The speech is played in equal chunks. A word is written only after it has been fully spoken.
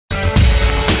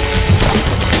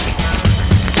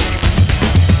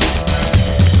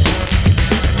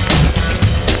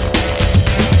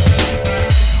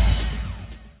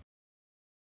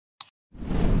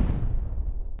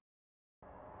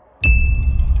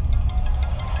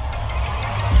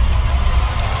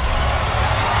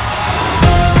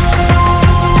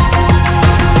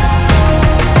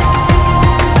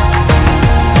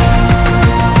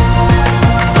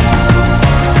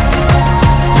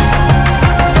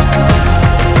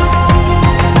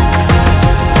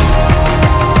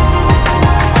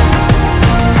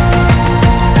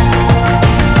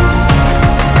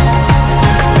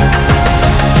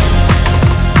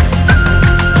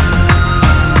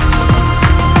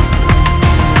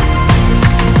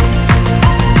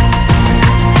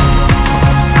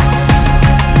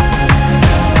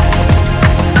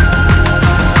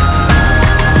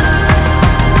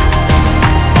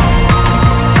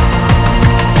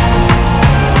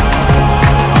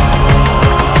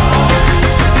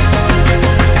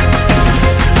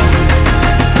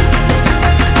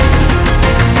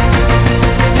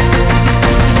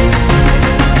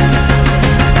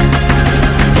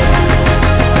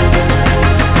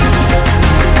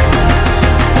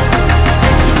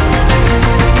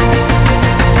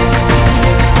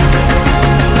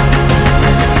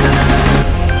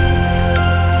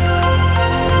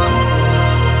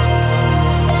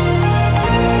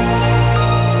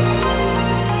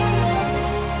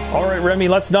right, Remy,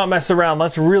 let's not mess around.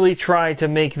 Let's really try to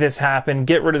make this happen.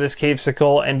 Get rid of this cave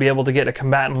sickle and be able to get a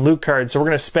combatant loot card. So we're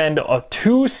going to spend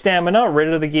 2 stamina right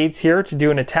out of the gates here to do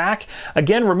an attack.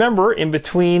 Again, remember, in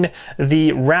between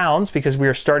the rounds, because we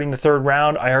are starting the 3rd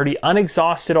round, I already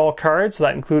unexhausted all cards. So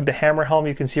that includes the hammer helm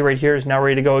you can see right here is now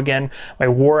ready to go again. My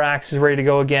war axe is ready to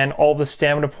go again. All the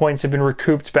stamina points have been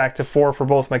recouped back to 4 for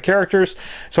both my characters.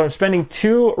 So I'm spending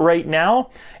 2 right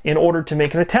now in order to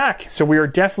make an attack. So we are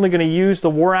definitely going to use the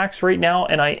war axe right now,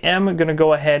 and I am going to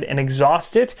go ahead and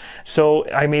exhaust it, so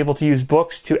I'm able to use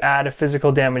books to add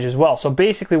physical damage as well. So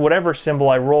basically whatever symbol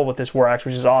I roll with this war axe,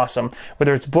 which is awesome,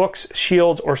 whether it's books,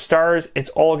 shields, or stars,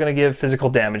 it's all going to give physical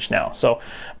damage now. So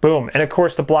boom. And of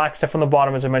course the black stuff on the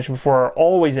bottom, as I mentioned before, are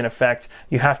always in effect.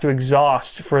 You have to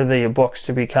exhaust for the books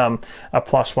to become a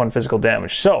 +1 physical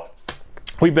damage. So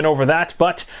we've been over that,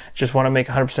 but just want to make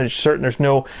 100% certain there's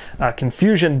no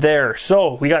confusion there.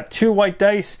 So we got 2 white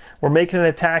dice. We're making an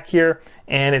attack here,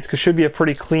 and it should be a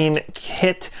pretty clean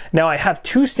hit. Now I have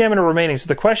 2 stamina remaining, so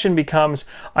the question becomes,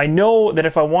 I know that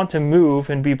if I want to move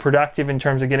and be productive in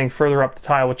terms of getting further up the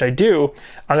tile, which I do,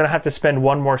 I'm going to have to spend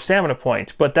 1 more stamina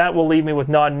point, but that will leave me with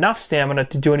not enough stamina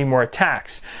to do any more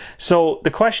attacks. So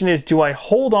the question is, do I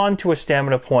hold on to a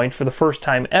stamina point for the first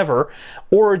time ever,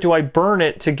 or do I burn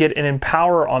it to get an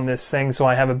empower on this thing so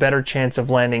I have a better chance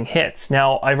of landing hits?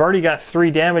 Now I've already got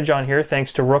 3 damage on here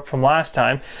thanks to Rook from last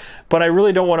time, but I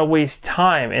really don't want to waste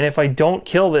time. And if I don't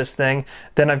kill this thing,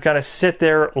 then I've got to sit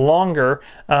there longer,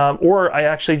 or I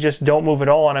actually just don't move at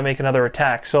all and I make another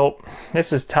attack. So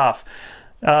this is tough.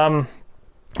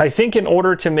 I think in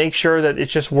order to make sure that it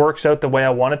just works out the way I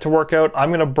want it to work out,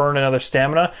 I'm going to burn another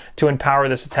stamina to empower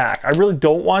this attack. I really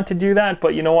don't want to do that,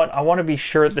 but you know what? I want to be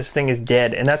sure that this thing is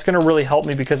dead, and that's going to really help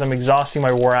me because I'm exhausting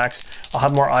my war axe. I'll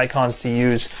have more icons to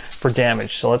use for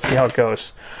damage. So let's see how it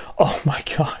goes. Oh my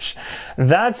gosh,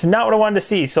 that's not what I wanted to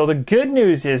see. So the good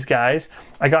news is, guys,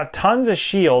 I got tons of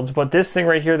shields, but this thing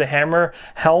right here, the hammer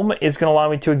helm, is going to allow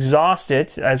me to exhaust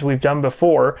it, as we've done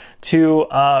before, to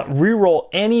reroll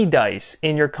any dice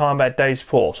in your combat dice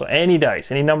pool. So any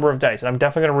dice, any number of dice. And I'm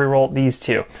definitely going to reroll these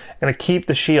 2. I'm going to keep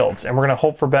the shields, and we're going to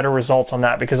hope for better results on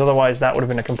that, because otherwise that would have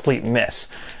been a complete miss.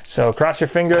 So cross your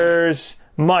fingers.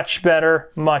 Much better,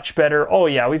 much better. Oh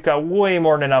yeah, we've got way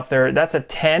more than enough there. That's a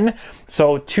 10,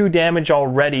 so 2 damage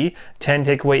already. 10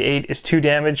 take away 8 is 2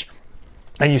 damage.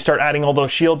 And you start adding all those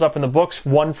shields up in the books,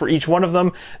 1 for each one of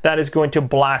them. That is going to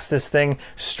blast this thing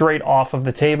straight off of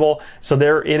the table. So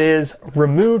there it is,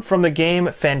 removed from the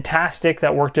game. Fantastic,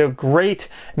 that worked out great.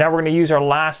 Now we're going to use our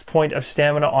last point of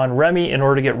stamina on Remy in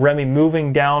order to get Remy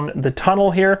moving down the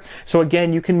tunnel here. So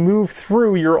again, you can move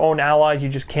through your own allies, you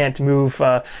just can't move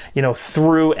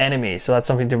through enemies. So that's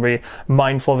something to be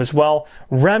mindful of as well.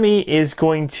 Remy is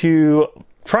going to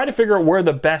try to figure out where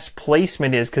the best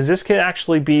placement is, because this could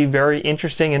actually be very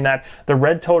interesting in that the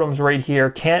red totems right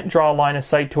here can't draw a line of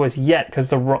sight to us yet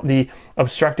because the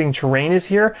obstructing terrain is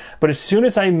here. But as soon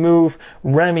as I move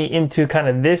Remy into kind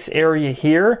of this area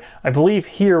here, I believe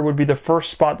here would be the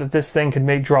first spot that this thing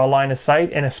could draw a line of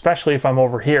sight, and especially if I'm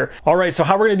over here. All right, so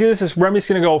how we're going to do this is Remy's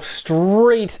going to go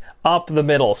straight up the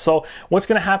middle. So what's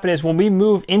going to happen is when we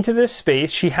move into this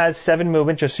space, she has 7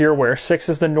 movement, just so you're aware. 6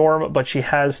 is the norm, but she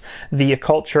has the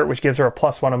occult shirt, which gives her a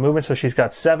 +1 of movement, so she's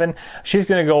got 7. She's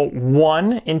going to go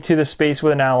 1 into the space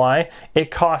with an ally.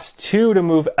 It costs 2 to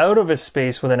move out of a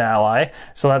space with an ally,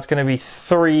 so that's going to be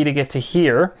 3 to get to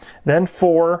here. Then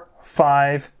 4,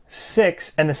 5,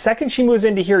 6, and the second she moves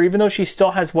into here, even though she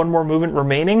still has 1 more movement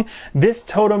remaining, this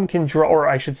totem can draw, or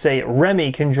I should say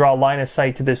Remy can draw line of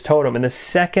sight to this totem, and the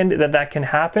second that can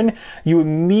happen, you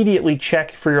immediately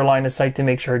check for your line of sight to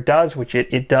make sure it does, which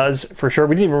it does for sure.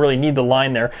 We didn't even really need the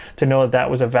line there to know that that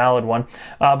was a valid one,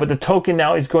 but the token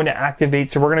now is going to activate,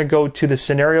 so we're going to go to the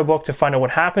scenario book to find out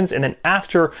what happens, and then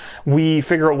after we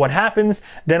figure out what happens,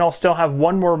 then I'll still have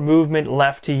 1 more movement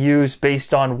left to use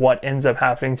based on what ends up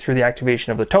happening through the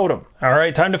activation of the totem. All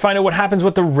right, time to find out what happens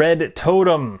with the red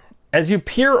totem. As you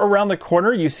peer around the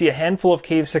corner, you see a handful of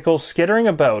cave sickles skittering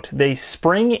about. They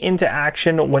spring into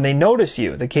action when they notice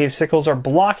you. The cave sickles are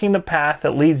blocking the path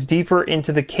that leads deeper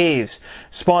into the caves.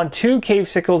 Spawn 2 cave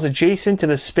sickles adjacent to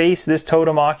the space this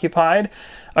totem occupied.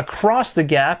 Across the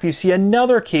gap, you see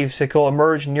another cave sickle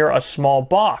emerge near a small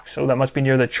box. So that must be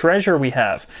near the treasure we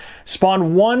have.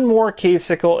 Spawn 1 more cave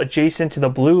sickle adjacent to the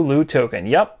blue loot token.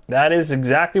 Yep, that is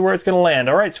exactly where it's going to land.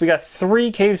 All right, so we got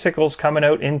 3 cave sickles coming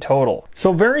out in total.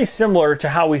 So very similar to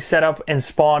how we set up and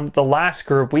spawned the last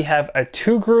group, we have a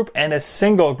 2 group and a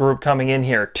single group coming in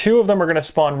here. 2 of them are going to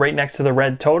spawn right next to the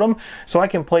red totem, so I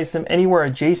can place them anywhere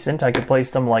adjacent. I could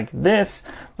place them like this.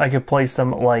 I could place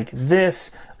them like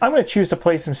this. I'm going to choose to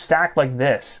place them stacked like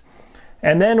this.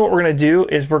 And then what we're going to do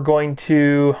is we're going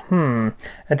to,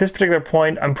 at this particular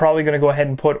point, I'm probably going to go ahead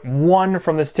and put 1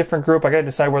 from this different group. I got to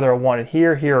decide whether I want it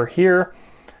here, here, or here.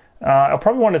 I'll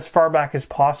probably want it as far back as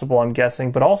possible, I'm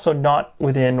guessing, but also not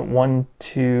within 1,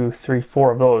 2, 3,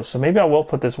 4 of those. So maybe I will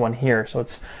put this one here so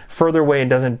it's further away and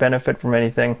doesn't benefit from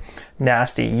anything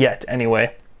nasty yet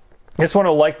anyway. This one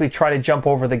will likely try to jump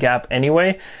over the gap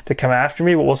anyway to come after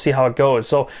me, but we'll see how it goes.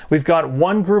 So we've got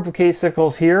 1 group of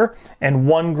casicles here and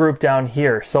 1 group down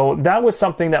here. So that was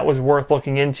something that was worth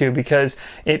looking into because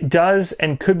it does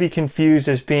and could be confused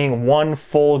as being 1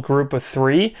 full group of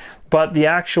 3. But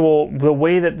the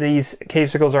way that these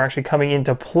casicles are actually coming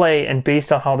into play and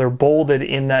based on how they're bolded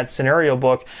in that scenario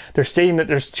book, they're stating that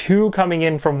there's 2 coming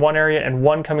in from one area and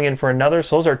 1 coming in for another.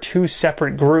 So those are 2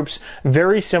 separate groups,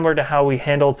 very similar to how we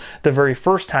handled the very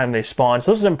first time they spawned.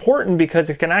 So this is important because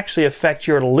it can actually affect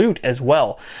your loot as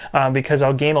well. Because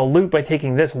I'll gain a loot by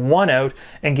taking this one out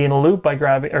and gain a loot by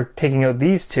taking out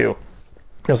these 2.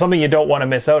 Something you don't want to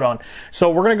miss out on. So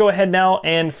we're going to go ahead now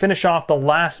and finish off the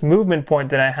last movement point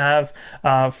that I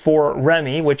have for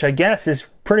Remy, which I guess is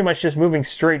pretty much just moving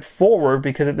straight forward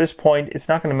because at this point it's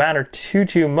not going to matter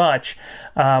too much.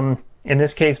 In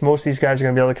this case, most of these guys are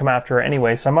going to be able to come after her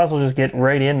anyway, so I might as well just get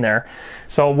right in there.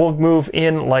 So we'll move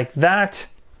in like that.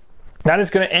 That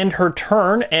is going to end her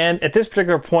turn, and at this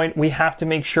particular point, we have to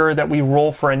make sure that we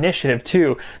roll for initiative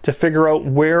too, to figure out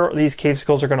where these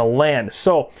casicles are going to land.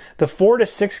 So the 4 to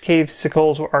 6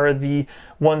 casicles are the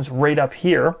ones right up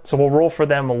here, so we'll roll for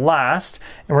them last,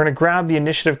 and we're going to grab the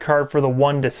initiative card for the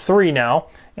 1 to 3 now,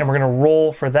 and we're going to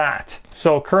roll for that.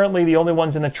 So currently, the only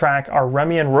ones in the track are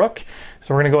Remy and Rook,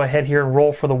 so we're going to go ahead here and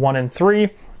roll for the 1 and 3.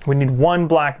 We need 1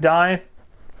 black die.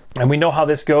 And we know how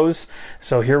this goes.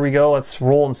 So here we go. Let's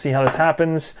roll and see how this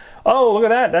happens. Oh, look at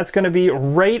that. That's going to be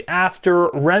right after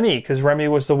Remy because Remy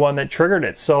was the one that triggered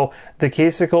it. So the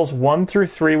casicles 1 through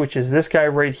 3, which is this guy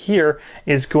right here,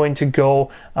 is going to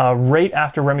go right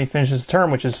after Remy finishes his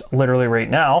turn, which is literally right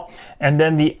now. And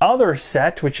then the other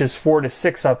set, which is 4 to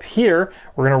 6 up here,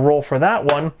 we're going to roll for that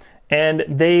one. And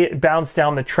they bounce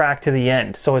down the track to the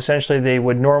end. So essentially they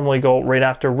would normally go right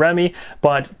after Remy,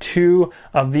 but 2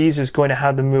 of these is going to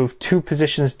have them move 2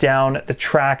 positions down the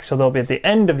track, so they'll be at the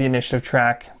end of the initiative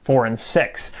track, 4 and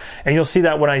 6. And you'll see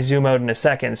that when I zoom out in a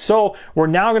second. So we're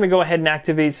now going to go ahead and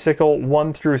activate sickle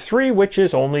 1 through 3, which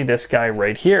is only this guy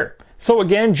right here. So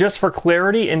again, just for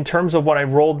clarity, in terms of what I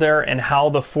rolled there and how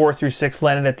the 4 through 6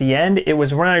 landed at the end, it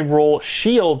was when I roll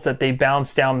shields that they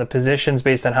bounce down the positions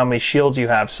based on how many shields you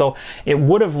have. So it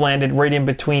would have landed right in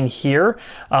between here,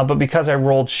 but because I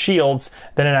rolled shields,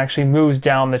 then it actually moves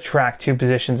down the track 2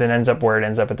 positions and ends up where it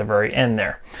ends up at the very end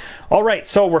there. All right,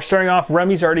 so we're starting off.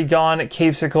 Remy's already gone.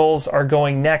 Cavesicles are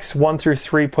going next. 1 through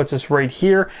 3 puts us right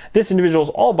here. This individual is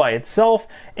all by itself,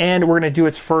 and we're going to do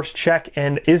its first check.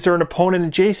 And is there an opponent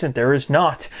adjacent? There is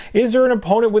not. Is there an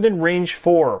opponent within range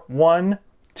 4? 1,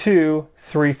 2,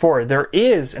 3, 4. There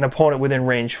is an opponent within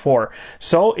range 4.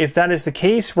 So if that is the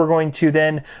case, we're going to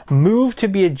then move to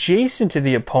be adjacent to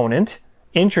the opponent.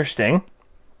 Interesting.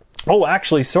 Oh,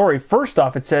 actually, sorry. First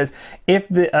off, it says, if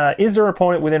the is there an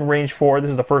opponent within range 4, this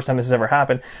is the first time this has ever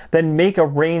happened, then make a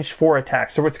range 4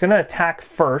 attack. So it's going to attack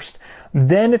first,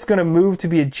 then it's going to move to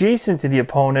be adjacent to the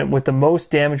opponent with the most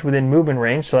damage within movement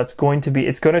range. So that's going to be,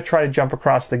 it's going to try to jump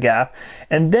across the gap,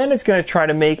 and then it's going to try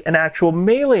to make an actual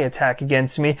melee attack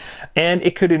against me, and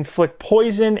it could inflict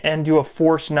poison and do a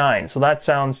force 9. So that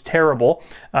sounds terrible.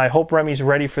 I hope Remy's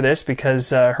ready for this because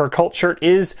her cult shirt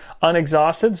is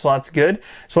unexhausted, so that's good.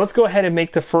 So let's go ahead and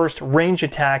make the first range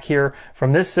attack here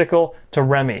from this sickle to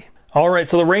Remy. All right,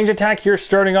 so the range attack here,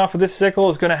 starting off with this sickle,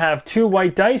 is going to have 2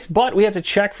 white dice, but we have to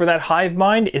check for that hive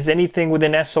mind. Is anything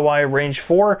within SOI range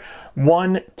 4?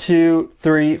 1, 2,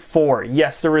 3, 4.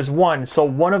 Yes, there is 1. So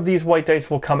one of these white dice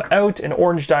will come out, an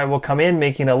orange die will come in,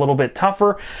 making it a little bit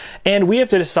tougher, and we have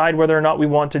to decide whether or not we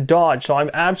want to dodge. So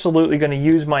I'm absolutely going to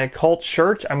use my occult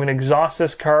shirt. I'm going to exhaust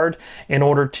this card in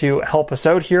order to help us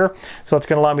out here. So it's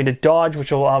going to allow me to dodge,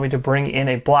 which will allow me to bring in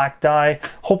a black die,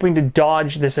 hoping to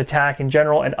dodge this attack in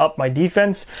general and up my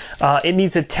defense. It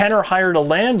needs a 10 or higher to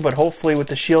land, but hopefully with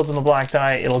the shields and the black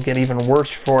die, it'll get even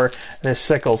worse for this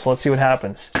sickle. So let's see what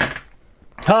happens.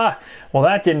 Ha! Well,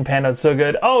 that didn't pan out so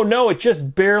good. Oh no, it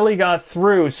just barely got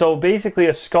through. So basically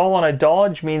a skull on a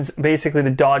dodge means basically the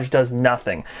dodge does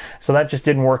nothing. So that just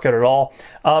didn't work out at all.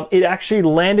 It actually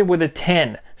landed with a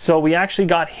 10. So we actually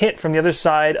got hit from the other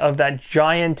side of that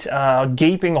giant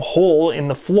gaping hole in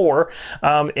the floor,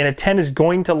 and a 10 is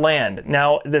going to land.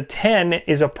 Now, the 10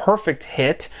 is a perfect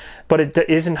hit, but it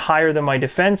isn't higher than my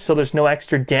defense, so there's no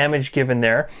extra damage given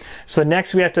there. So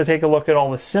next we have to take a look at all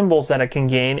the symbols that it can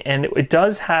gain, and it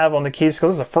does have on the cave skill,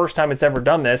 this is the first time it's ever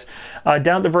done this,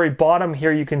 down at the very bottom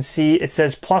here you can see it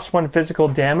says +1 physical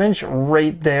damage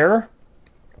right there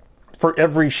for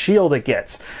every shield it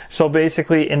gets. So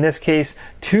basically in this case,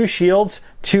 2 shields,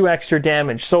 2 extra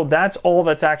damage. So that's all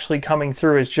that's actually coming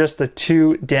through is just the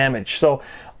 2 damage. So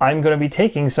I'm going to be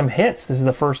taking some hits. This is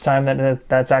the first time that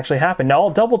that's actually happened. Now I'll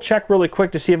double check really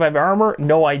quick to see if I have armor.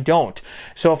 No, I don't.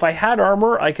 So if I had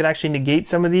armor, I could actually negate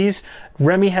some of these.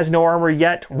 Remy has no armor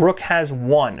yet. Rook has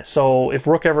 1. So if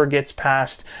Rook ever gets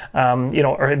past, you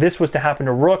know, or this was to happen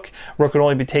to Rook, Rook would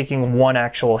only be taking 1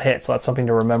 actual hit. So that's something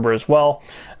to remember as well.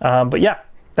 But yeah.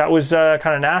 That was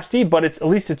kind of nasty, but at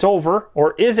least it's over.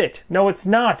 Or is it? No, it's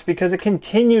not, because it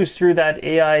continues through that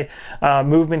AI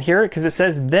movement here, because it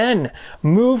says, then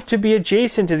move to be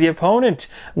adjacent to the opponent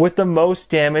with the most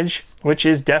damage, which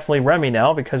is definitely Remy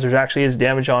now, because there actually is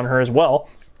damage on her as well,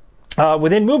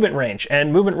 within movement range.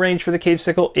 And movement range for the Cave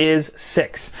Sickle is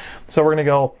 6. So we're going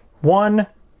to go 1,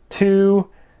 2,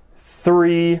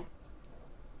 3...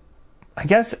 I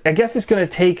guess it's going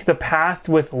to take the path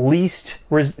with least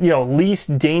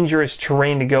dangerous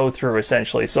terrain to go through,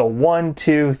 essentially. So 1,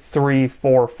 2, 3,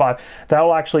 4, 5. That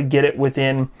will actually get it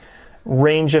within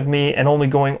range of me and only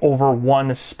going over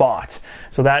 1 spot.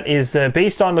 So that is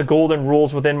based on the golden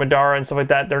rules within Middara and stuff like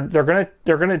that.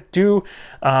 They're gonna do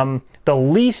the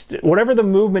least, whatever the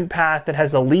movement path that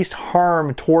has the least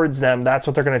harm towards them. That's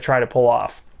what they're going to try to pull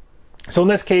off. So in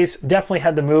this case, definitely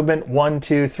had the movement 1,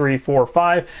 2, 3, 4,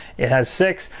 5. It has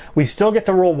 6. We still get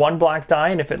to roll 1 black die,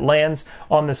 and if it lands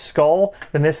on the skull,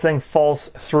 then this thing falls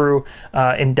through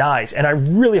and dies. And I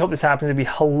really hope this happens. It'd be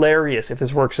hilarious if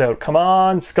this works out. Come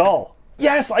on, skull.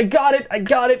 Yes, I got it. I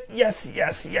got it. Yes,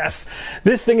 yes, yes.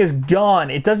 This thing is gone.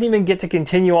 It doesn't even get to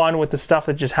continue on with the stuff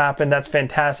that just happened. That's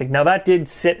fantastic. Now that did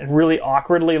sit really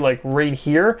awkwardly, like right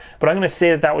here, but I'm going to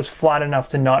say that that was flat enough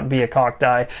to not be a cock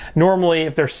die. Normally,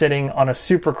 if they're sitting on a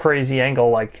super crazy angle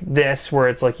like this, where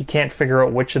it's like you can't figure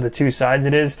out which of the 2 sides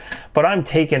it is, but I'm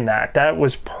taking that. That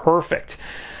was perfect.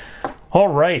 All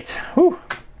right. Whew.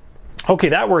 Okay,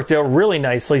 that worked out really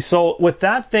nicely. So with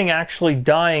that thing actually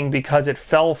dying because it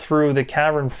fell through the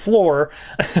cavern floor,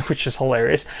 which is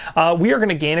hilarious, we are going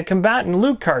to gain a combatant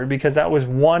loot card because that was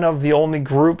one of the only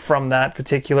group from that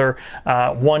particular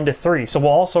 1 to 3. So we'll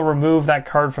also remove that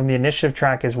card from the initiative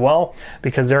track as well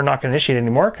because they're not going to initiate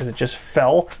anymore because it just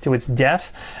fell to its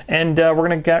death. And we're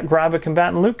going to grab a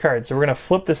combatant loot card. So we're going to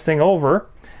flip this thing over.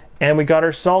 And we got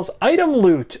ourselves item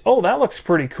loot. Oh, that looks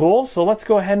pretty cool. So let's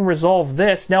go ahead and resolve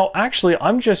this. Now, actually,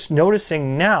 I'm just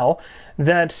noticing now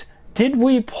that did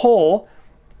we pull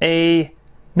a...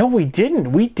 No, we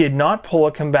didn't. We did not pull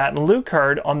a combatant loot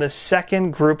card on the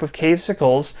second group of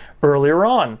cavesicles earlier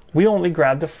on. We only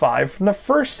grabbed a 5 from the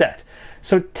first set.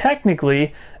 So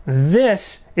technically,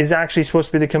 this is actually supposed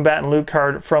to be the combatant loot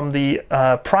card from the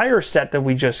prior set that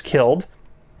we just killed.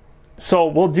 So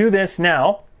we'll do this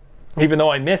now, even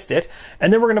though I missed it,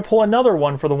 and then we're going to pull another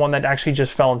one for the one that actually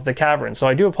just fell into the cavern. So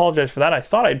I do apologize for that. I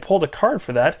thought I'd pulled a card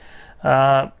for that.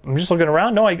 I'm just looking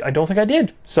around. No, I don't think I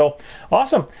did. So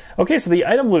awesome. Okay, so the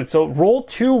item loot. So roll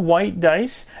 2 white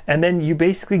dice, and then you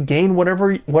basically gain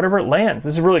whatever it lands.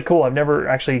 This is really cool. I've never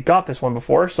actually got this one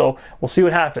before, so we'll see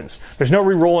what happens. There's no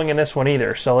re-rolling in this one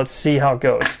either, so let's see how it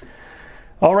goes.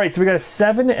 All right, so we got a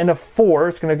 7 and a 4.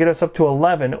 It's going to get us up to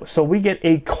 11. So we get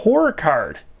a core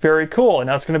card. Very cool. And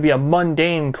now it's going to be a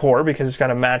mundane core because it's got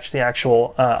to match the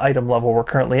actual item level we're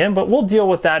currently in. But we'll deal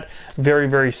with that very,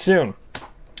 very soon.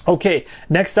 Okay,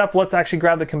 next up, let's actually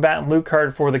grab the combatant loot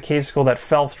card for the cave skull that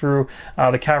fell through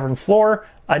the cavern floor.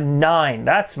 A 9.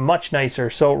 That's much nicer.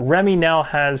 So Remy now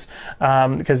has,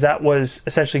 because that was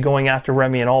essentially going after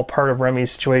Remy and all part of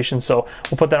Remy's situation. So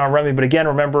we'll put that on Remy. But again,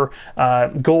 remember,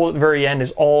 goal at the very end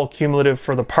is all cumulative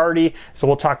for the party. So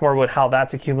we'll talk more about how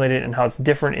that's accumulated and how it's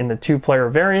different in the 2-player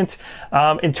variant.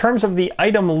 In terms of the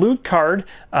item loot card,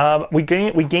 we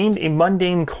gained a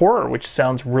mundane core, which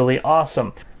sounds really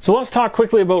awesome. So let's talk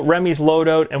quickly about Remy's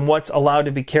loadout and what's allowed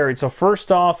to be carried. So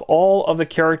first off, all of the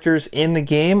characters in the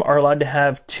game are allowed to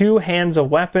have 2 hands of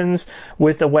weapons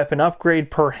with a weapon upgrade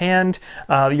per hand.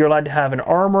 You're allowed to have an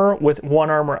armor with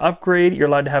 1 armor upgrade. You're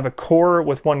allowed to have a core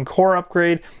with 1 core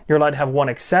upgrade. You're allowed to have 1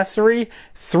 accessory,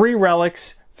 3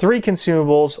 relics, 3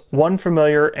 consumables, 1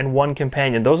 familiar, and 1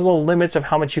 companion. Those are the limits of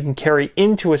how much you can carry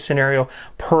into a scenario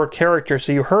per character.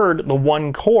 So you heard the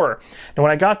 1 core. And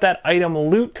when I got that item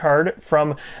loot card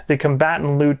from the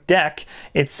combatant loot deck,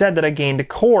 it said that I gained a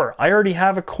core. I already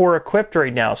have a core equipped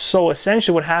right now. So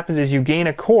essentially what happens is you gain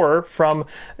a core from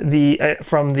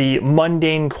the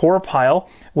mundane core pile,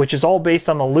 which is all based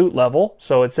on the loot level.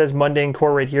 So it says mundane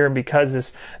core right here, and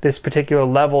because this particular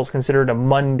level is considered a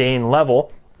mundane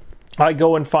level, I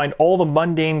go and find all the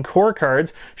mundane core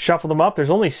cards, shuffle them up. There's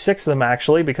only 6 of them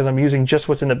actually, because I'm using just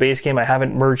what's in the base game. I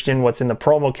haven't merged in what's in the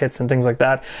promo kits and things like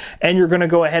that. And you're going to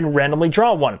go ahead and randomly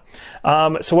draw one.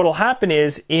 So what'll happen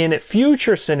is in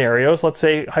future scenarios, let's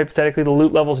say hypothetically the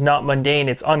loot level is not mundane,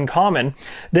 it's uncommon.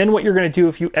 Then what you're going to do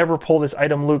if you ever pull this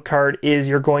item loot card is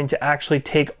you're going to actually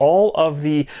take all of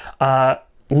the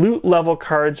loot level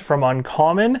cards from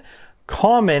uncommon,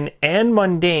 common, and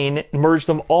mundane, merge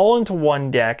them all into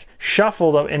one deck,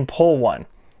 shuffle them, and pull one.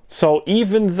 So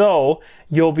even though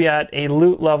you'll be at a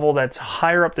loot level that's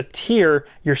higher up the tier,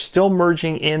 you're still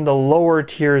merging in the lower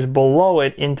tiers below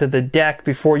it into the deck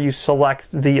before you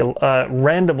select the,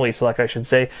 randomly select, I should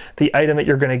say, the item that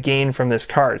you're going to gain from this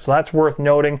card. So that's worth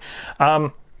noting.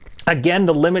 Again,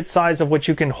 the limit size of what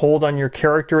you can hold on your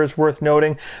character is worth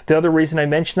noting. The other reason I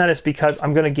mention that is because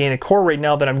I'm going to gain a core right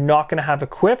now that I'm not going to have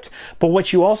equipped. But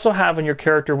what you also have on your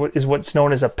character is what's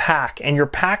known as a pack. And your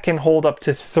pack can hold up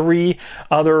to 3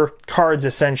 other cards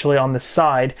essentially on the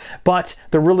side. But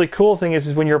the really cool thing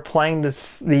is when you're playing the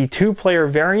 2-player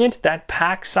variant, that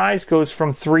pack size goes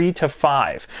from 3 to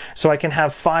 5. So I can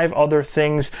have 5 other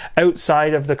things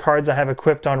outside of the cards I have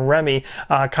equipped on Remy,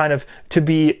 kind of to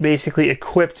be basically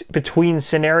equipped between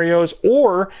scenarios,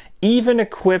 or even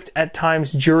equipped at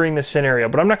times during the scenario.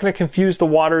 But I'm not going to confuse the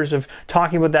waters of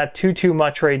talking about that too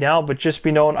much right now, but just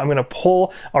be known I'm going to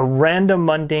pull a random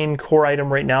mundane core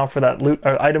item right now for that loot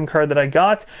item card that I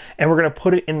got, and we're going to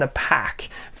put it in the pack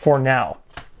for now.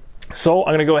 So I'm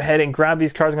going to go ahead and grab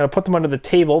these cards. I'm going to put them under the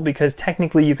table because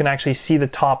technically you can actually see the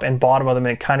top and bottom of them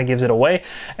and it kind of gives it away.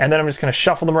 And then I'm just going to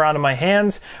shuffle them around in my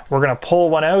hands. We're going to pull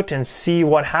one out and see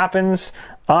what happens.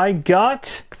 I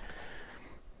got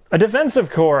a defensive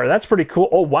core. That's pretty cool.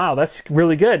 Oh, wow. That's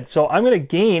really good. So I'm going to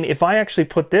gain, if I actually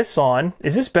put this on,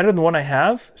 is this better than the one I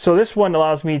have? So this one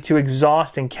allows me to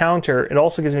exhaust and counter. It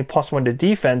also gives me +1 to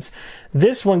defense.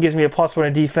 This one gives me a +1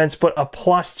 to defense, but a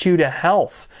 +2 to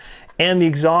health. And the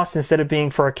exhaust, instead of being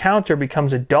for a counter,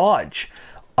 becomes a dodge.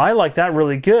 I like that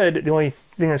really good. The only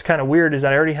thing that's kind of weird is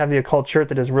that I already have the occult shirt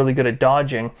that is really good at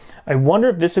dodging. I wonder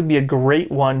if this would be a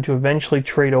great one to eventually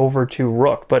trade over to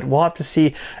Rook, but we'll have to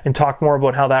see and talk more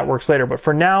about how that works later. But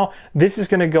for now, this is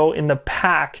going to go in the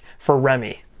pack for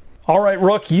Remy. All right,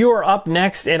 Rook, you are up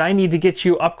next, and I need to get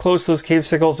you up close to those cave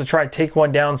sickles to try to take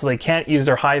one down so they can't use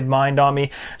their hive mind on me.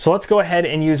 So let's go ahead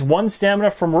and use 1 stamina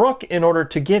from Rook in order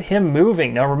to get him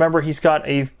moving. Now remember, he's got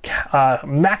a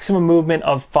maximum movement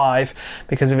of 5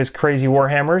 because of his crazy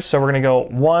warhammers. So we're going to go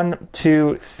 1,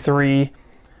 2, 3,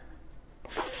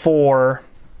 4,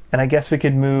 and I guess we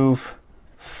could move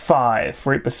 5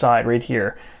 right beside right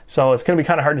here. So it's going to be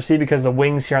kind of hard to see because the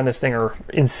wings here on this thing are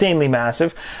insanely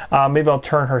massive. Maybe I'll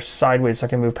turn her sideways so I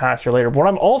can move past her later. But what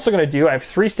I'm also going to do, I have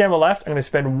 3 stamina left. I'm going to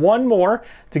spend 1 more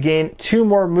to gain 2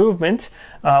 more movement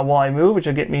while I move, which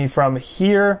will get me from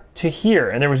here to here.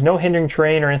 And there was no hindering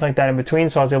terrain or anything like that in between,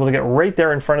 so I was able to get right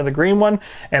there in front of the green one.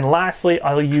 And lastly,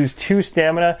 I'll use 2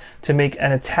 stamina to make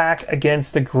an attack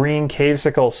against the green cave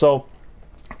sickle. So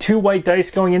 2 white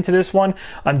dice going into this one.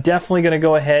 I'm definitely going to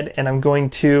go ahead and I'm going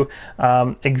to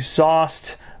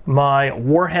exhaust my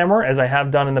Warhammer, as I have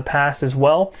done in the past as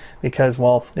well, because,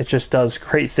 well, it just does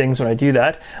great things when I do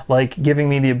that, like giving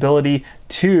me the ability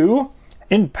to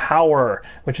empower,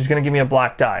 which is going to give me a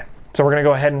black die. So we're going to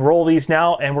go ahead and roll these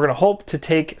now, and we're going to hope to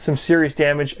take some serious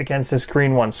damage against this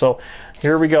green one. So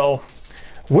here we go.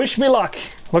 Wish me luck.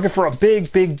 Looking for a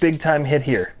big time hit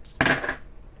here.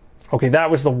 Okay,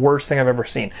 that was the worst thing I've ever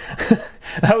seen.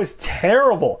 That was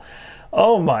terrible.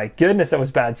 Oh my goodness, that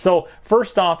was bad. So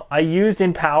first off, I used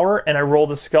Empower and I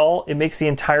rolled a skull. It makes the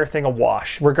entire thing a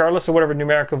wash. Regardless of whatever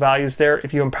numerical value is there,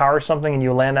 if you empower something and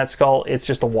you land that skull, it's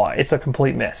just a wash. It's a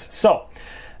complete miss. So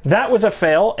that was a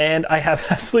fail, and I have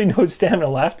absolutely no stamina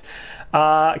left.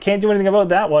 Can't do anything about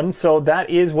that one, so that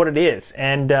is what it is.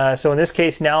 And so in this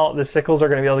case now, the sickles are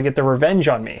going to be able to get the revenge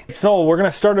on me. So we're going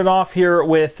to start it off here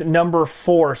with number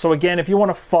 4. So again, if you want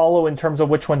to follow in terms of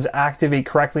which ones activate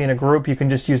correctly in a group, you can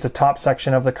just use the top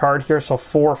section of the card here. So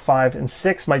 4, 5, and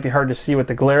 6 might be hard to see with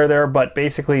the glare there, but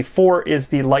basically 4 is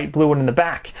the light blue one in the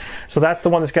back. So that's the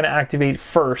one that's going to activate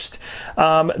first.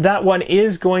 That one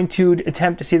is going to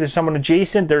attempt to see if there's someone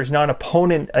adjacent. There's not an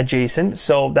opponent adjacent,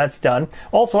 so that's done.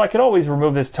 Also, I could always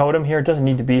remove this totem here. It doesn't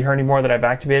need to be here anymore that I've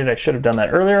activated. I should have done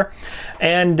that earlier.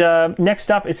 And next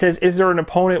up, it says, is there an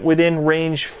opponent within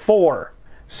range 4?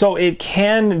 So it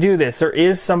can do this. There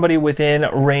is somebody within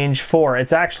range 4.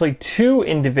 It's actually 2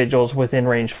 individuals within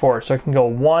range 4. So it can go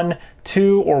 1,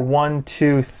 2, or 1,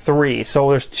 2, 3. So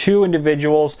there's 2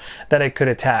 individuals that it could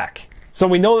attack. So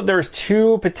we know that there's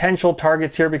 2 potential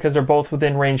targets here because they're both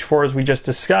within range 4 as we just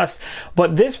discussed.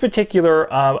 But this particular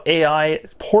AI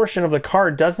portion of the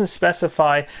card doesn't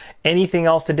specify anything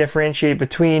else to differentiate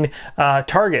between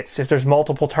targets if there's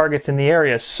multiple targets in the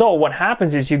area. So what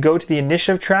happens is you go to the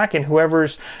initiative track, and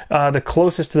whoever's the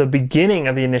closest to the beginning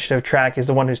of the initiative track is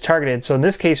the one who's targeted. So in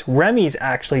this case, Remy's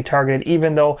actually targeted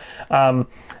even though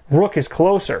Rook is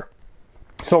closer.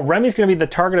 So Remy's going to be the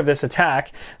target of this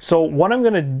attack. So what I'm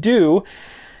going to do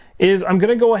is I'm going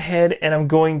to go ahead and I'm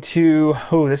going to...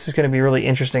 Oh, this is going to be really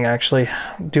interesting, actually.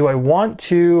 Do I want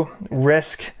to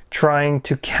risk trying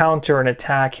to counter an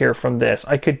attack here from this?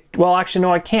 I could... Well, actually,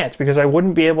 no, I can't, because I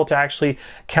wouldn't be able to actually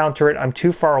counter it. I'm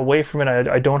too far away from it.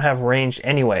 I don't have range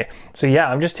anyway. So yeah,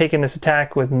 I'm just taking this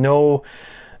attack with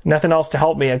nothing else to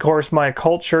help me. Of course, my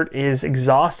occult shirt is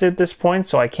exhausted at this point,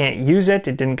 so I can't use it.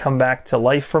 It didn't come back to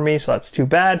life for me, so that's too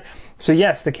bad. So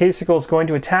yes, the Cavesicle is going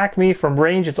to attack me from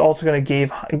range. It's also going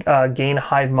to gain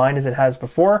Hive Mind as it has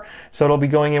before. So it'll be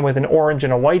going in with an orange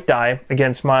and a white die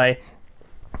against my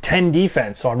 10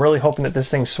 defense. So I'm really hoping that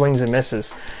this thing swings and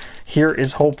misses. Here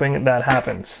is hoping that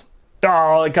happens.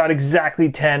 Oh, it got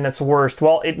exactly 10. That's the worst.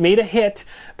 Well, it made a hit,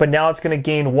 but now it's going to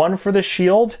gain 1 for the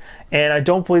shield, and I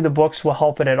don't believe the books will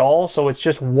help it at all, so it's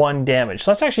just 1 damage. So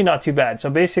that's actually not too bad.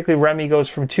 So basically, Remy goes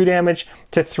from 2 damage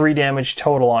to 3 damage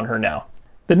total on her now.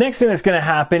 The next thing that's going to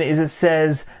happen is it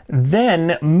says,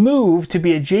 then move to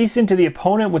be adjacent to the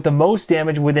opponent with the most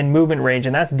damage within movement range,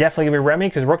 and that's definitely going to be Remy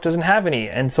because Rook doesn't have any.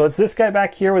 And so it's this guy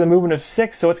back here with a movement of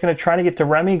 6, so it's going to try to get to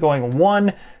Remy going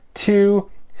 1,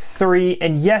 2, 3,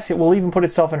 and yes, it will even put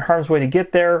itself in harm's way to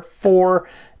get there, 4,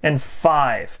 and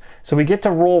 5. So we get to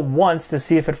roll once to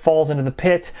see if it falls into the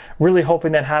pit. Really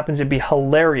hoping that happens. It'd be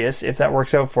hilarious if that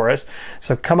works out for us.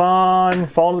 So come on,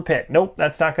 fall into the pit. Nope,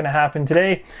 that's not going to happen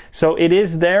today. So it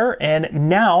is there, and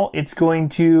now it's going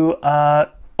to...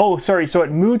 Oh, sorry, so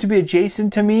it moved to be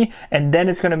adjacent to me, and then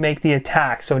it's going to make the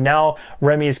attack. So now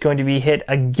Remy is going to be hit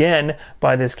again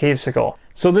by this Cavesicle.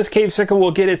 So this Cavesicle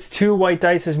will get its 2 white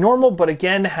dice as normal, but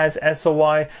again has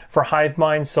SOI for Hive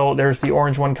Mind. So there's the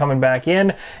orange one coming back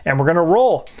in, and we're going to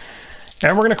roll.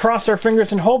 And we're going to cross our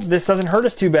fingers and hope this doesn't hurt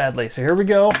us too badly. So here we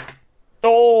go.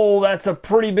 Oh, that's a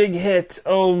pretty big hit.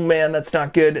 Oh man, that's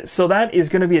not good. So that is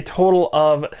going to be a total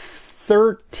of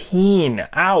 13.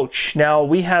 Ouch. Now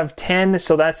we have 10,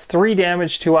 so that's 3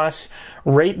 damage to us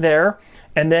right there.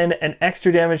 And then an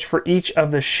extra damage for each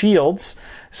of the shields.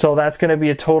 So that's going to be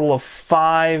a total of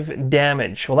 5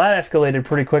 damage. Well, that escalated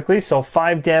pretty quickly. So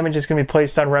 5 damage is going to be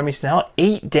placed on Remy. So now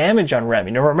 8 damage on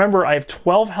Remy. Now remember, I have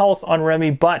 12 health on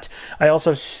Remy, but I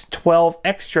also have 12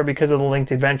 extra because of the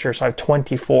linked adventure. So I have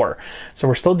 24. So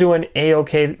we're still doing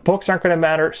A-okay. Books aren't going to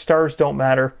matter. Stars don't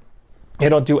matter. They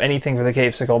don't do anything for the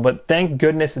Cavesicle, but thank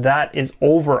goodness that is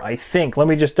over, I think. Let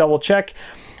me just double check.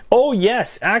 Oh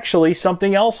yes, actually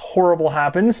something else horrible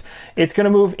happens. It's going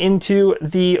to move into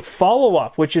the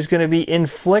follow-up, which is going to be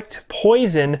Inflict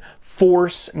Poison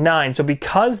Force 9. So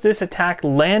because this attack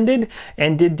landed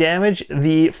and did damage,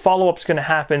 the follow-up's going to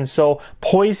happen. So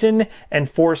Poison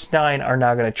and Force 9 are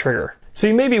now going to trigger. So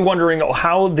you may be wondering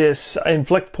how this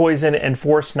Inflict Poison and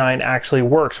Force 9 actually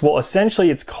works. Well, essentially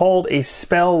it's called a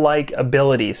spell-like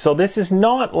ability. So this is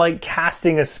not like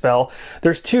casting a spell.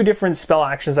 There's 2 different spell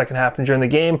actions that can happen during the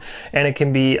game, and it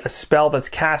can be a spell that's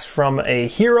cast from a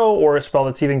hero or a spell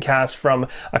that's even cast from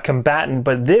a combatant.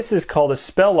 But this is called a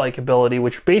spell-like ability,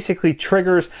 which basically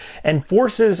triggers and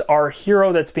forces our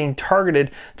hero that's being targeted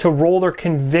to roll their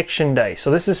conviction dice.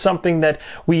 So this is something that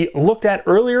we looked at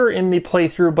earlier in the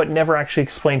playthrough, but never actually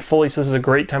explained fully, so this is a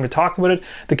great time to talk about it.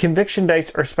 The conviction dice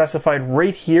are specified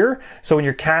right here. So when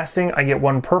you're casting, I get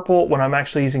 1 purple. When I'm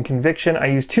actually using conviction, I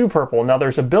use 2 purple. Now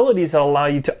there's abilities that allow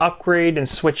you to upgrade and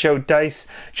switch out dice,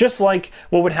 just like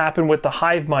what would happen with the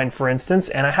Hive Mind, for instance.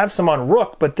 And I have some on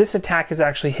Rook, but this attack is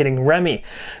actually hitting Remy.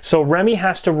 So Remy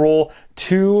has to roll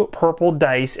 2 purple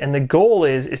dice, and the goal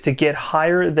is to get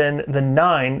higher than the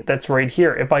 9 that's right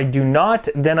here. If I do not,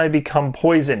 then I become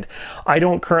poisoned. I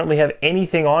don't currently have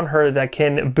anything on her that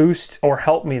can boost or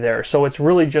help me there, so it's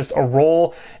really just a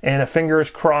roll and a fingers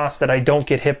crossed that I don't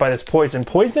get hit by this poison.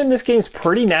 Poison in this game is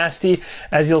pretty nasty,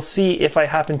 as you'll see if I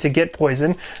happen to get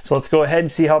poison. So let's go ahead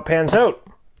and see how it pans out.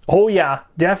 Oh yeah,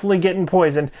 definitely getting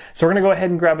poisoned. So we're gonna go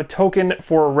ahead and grab a token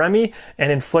for Remy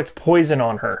and inflict poison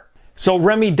on her. So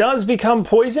Remy does become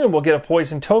poison, and we'll get a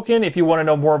poison token. If you want to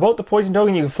know more about the poison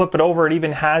token, you can flip it over. It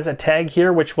even has a tag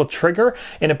here which will trigger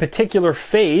in a particular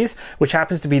phase, which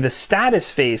happens to be the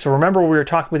status phase. So remember, we were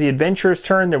talking with the adventurer's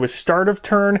turn, there was start of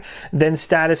turn, then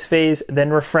status phase, then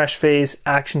refresh phase,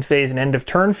 action phase, and end of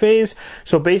turn phase.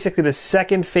 So basically the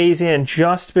second phase in,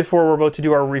 just before we're about to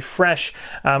do our refresh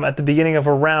at the beginning of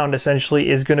a round,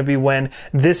 essentially is going to be when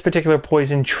this particular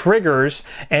poison triggers,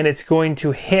 and it's going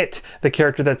to hit the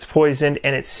character that's poisoned,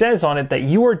 and it says on it that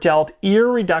you are dealt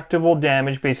irreducible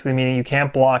damage, basically meaning you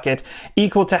can't block it,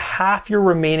 equal to half your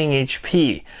remaining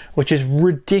HP, which is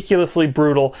ridiculously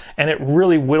brutal, and it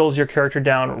really whittles your character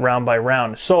down round by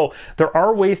round. So there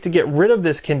are ways to get rid of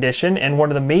this condition, and one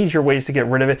of the major ways to get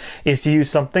rid of it is to use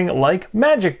something like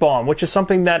Magic Bomb, which is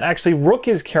something that actually Rook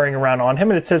is carrying around on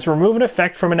him, and it says remove an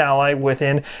effect from an ally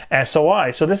within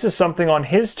SOI. So this is something on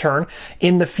his turn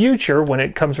in the future, when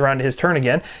it comes around to his turn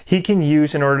again, he can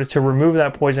use in order to remove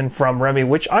that poison from Remy,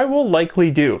 which I will likely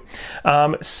do.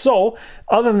 So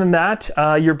other than that,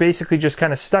 you're basically just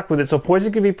kind of stuck with it. So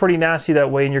poison can be pretty nasty that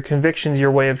way, and your conviction's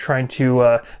your way of trying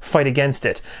to fight against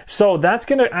it. So that's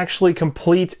going to actually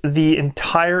complete the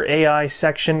entire AI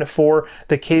section for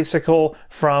the Cavesicle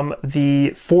from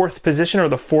the 4th position, or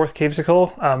the 4th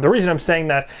Cavesicle. The reason I'm saying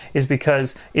that is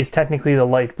because it's technically the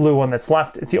light blue one that's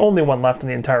left. It's the only one left on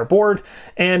the entire board,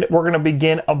 and we're going to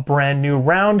begin a brand new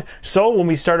round. So when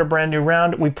we start a brand new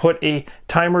round, we put a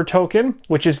timer token,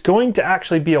 which is going to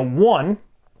actually be a 1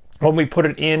 when we put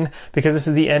it in, because this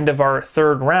is the end of our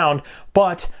 3rd round,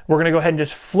 but we're going to go ahead and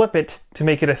just flip it to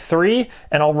make it a 3,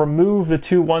 and I'll remove the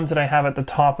 2 ones that I have at the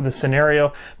top of the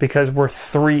scenario because we're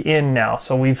 3 in now.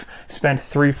 So we've spent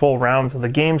 3 full rounds of the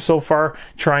game so far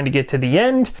trying to get to the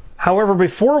end. However,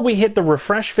 before we hit the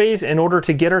refresh phase, in order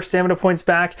to get our stamina points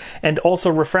back and also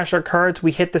refresh our cards,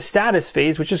 we hit the status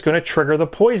phase, which is going to trigger the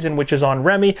poison, which is on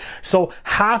Remy. So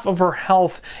half of her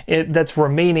health that's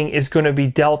remaining is going to be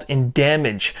dealt in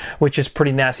damage, which is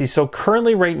pretty nasty. So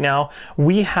currently right now,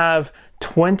 we have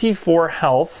 24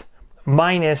 health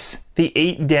minus the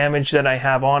 8 damage that I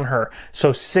have on her.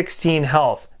 So 16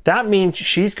 health. That means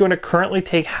she's going to currently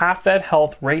take half that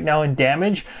health right now in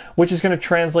damage, which is going to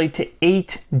translate to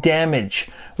 8 damage,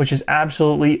 which is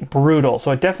absolutely brutal.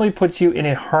 So it definitely puts you in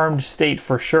a harmed state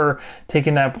for sure,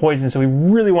 taking that poison. So we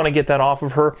really want to get that off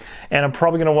of her, and I'm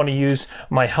probably going to want to use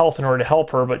my health in order to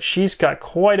help her, but she's got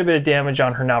quite a bit of damage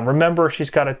on her now. Remember, she's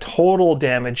got a total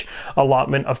damage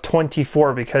allotment of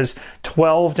 24, because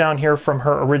 12 down here from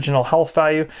her original health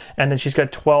value, and then she's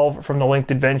got 12 from the linked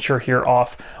adventure here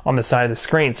off on the side of the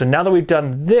screen. So now that we've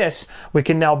done this, we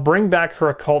can now bring back her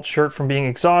occult shirt from being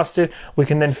exhausted. We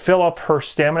can then fill up her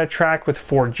stamina track with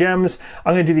 4 gems.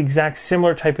 I'm going to do the exact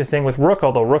similar type of thing with Rook,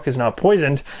 although Rook is not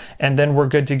poisoned, and then we're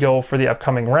good to go for the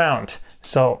upcoming round.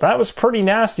 So that was pretty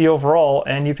nasty overall,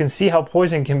 and you can see how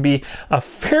poison can be a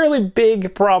fairly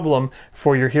big problem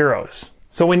for your heroes.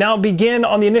 So we now begin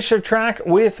on the initiative track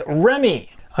with Remy.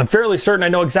 I'm fairly certain I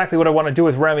know exactly what I want to do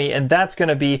with Remy, and that's going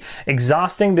to be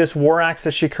exhausting this War Axe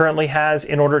that she currently has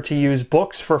in order to use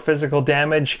books for physical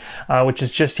damage, which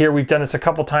is just here. We've done this a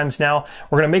couple times now.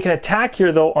 We're going to make an attack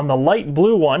here, though, on the light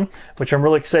blue one, which I'm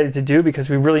really excited to do because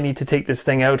we really need to take this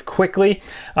thing out quickly.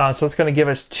 So it's going to give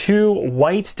us 2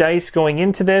 white dice going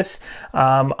into this.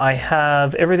 I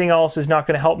have everything else is not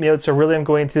going to help me out, so really I'm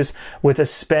going into this with a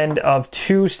spend of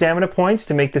 2 stamina points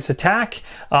to make this attack.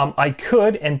 I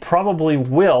could and probably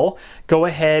will go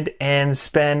ahead and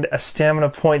spend a stamina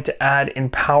point to add in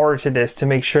power to this to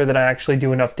make sure that I actually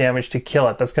do enough damage to kill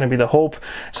it. That's going to be the hope.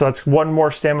 So that's 1 more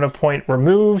stamina point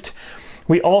removed.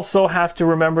 We also have to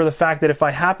remember the fact that if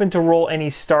I happen to roll any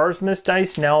stars in this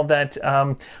dice, now that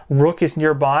Rook is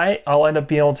nearby, I'll end up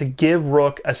being able to give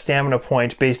Rook a stamina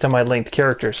point based on my linked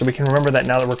character. So we can remember that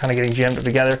now that we're kind of getting jammed up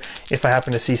together if I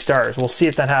happen to see stars. We'll see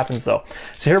if that happens though.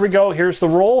 So here we go. Here's the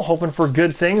roll, hoping for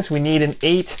good things. We need an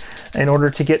 8 in order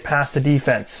to get past the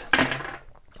defense.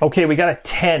 Okay, we got a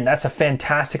 10. That's a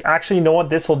fantastic. Actually, you know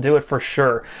what? This will do it for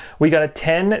sure. We got a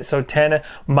 10, so 10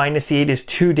 minus the 8 is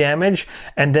 2 damage,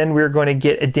 and then we're going to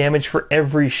get a damage for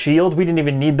every shield. We didn't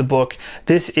even need the book.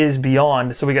 This is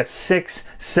beyond. So we got 6,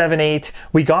 7, 8.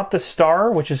 We got the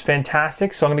star, which is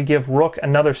fantastic, so I'm going to give Rook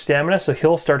another stamina, so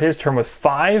he'll start his turn with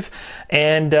 5,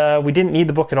 and we didn't need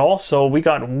the book at all, so we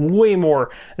got way more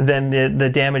than the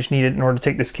damage needed in order to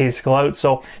take this Casicle out.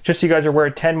 So just so you guys are aware,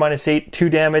 10 minus 8, 2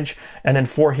 damage, and then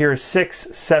 4 here is 6,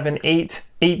 7, 8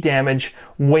 damage,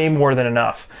 way more than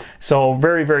enough. So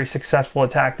very, very successful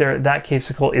attack there. That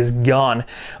Casicle is gone.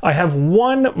 I have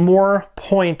one more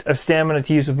point of stamina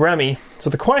to use with Remy, so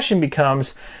the question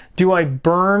becomes, do I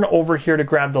burn over here to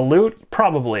grab the loot?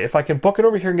 Probably. If I can book it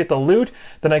over here and get the loot,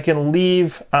 then I can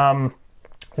leave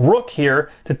Rook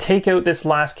here to take out this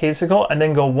last Casicle and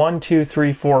then go 1, 2,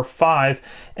 3, 4, 5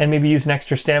 and maybe use an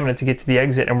extra stamina to get to the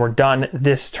exit, and we're done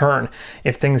this turn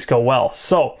if things go well.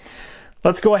 So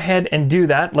let's go ahead and do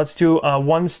that. Let's do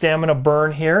 1 stamina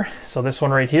burn here. So this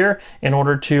one right here, in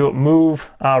order to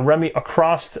move Remy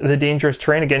across the dangerous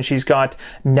terrain. Again, she's got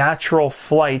natural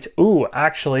flight. Ooh,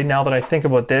 actually, now that I think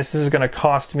about this, this is going to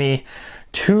cost me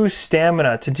 2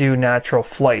 stamina to do natural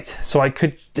flight. So I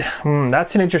could,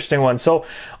 that's an interesting one. So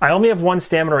I only have 1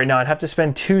 stamina right now. I'd have to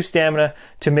spend 2 stamina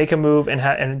to make a move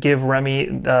and give Remy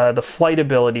the flight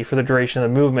ability for the duration of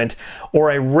the movement, or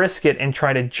I risk it and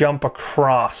try to jump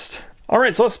across. All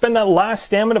right, so let's spend that last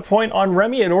stamina point on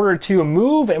Remy in order to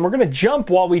move, and we're going to jump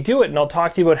while we do it, and I'll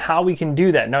talk to you about how we can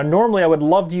do that. Now, normally I would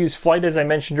love to use flight, as I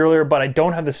mentioned earlier, but I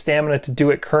don't have the stamina to do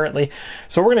it currently.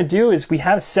 So what we're going to do is we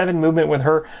have 7 movement with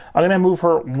her. I'm going to move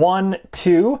her 1,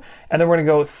 2, and then we're going to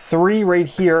go 3 right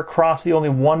here across the only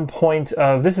 1 point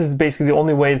of, this is basically the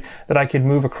only way that I could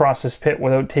move across this pit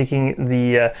without taking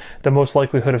the most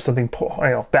likelihood of something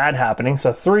bad happening.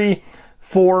 So 3,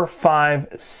 4, 5,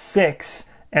 6,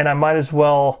 and I might as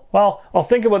well, I'll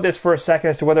think about this for a second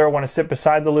as to whether I want to sit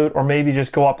beside the loot or maybe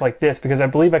just go up like this, because I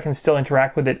believe I can still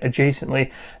interact with it adjacently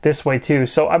this way too.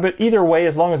 So but either way,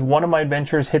 as long as one of my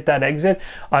adventurers hit that exit,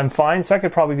 I'm fine. So I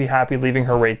could probably be happy leaving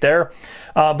her right there.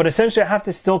 But essentially I have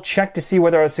to still check to see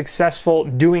whether I was successful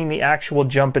doing the actual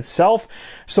jump itself.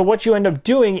 So what you end up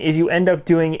doing is you end up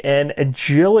doing an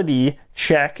agility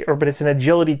check, but it's an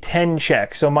agility 10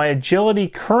 check. So my agility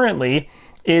currently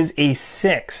is a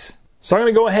 6. So I'm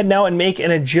going to go ahead now and make an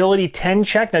agility 10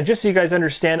 check. Now, just so you guys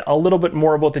understand a little bit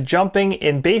more about the jumping,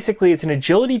 and basically it's an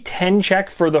agility 10 check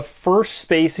for the first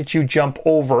space that you jump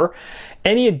over.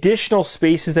 Any additional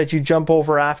spaces that you jump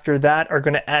over after that are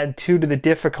going to add 2 to the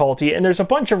difficulty. And there's a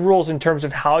bunch of rules in terms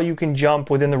of how you can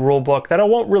jump within the rule book that I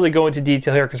won't really go into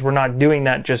detail here because we're not doing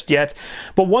that just yet.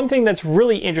 But one thing that's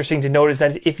really interesting to note is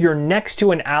that if you're next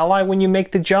to an ally when you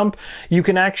make the jump, you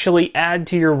can actually add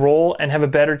to your roll and have a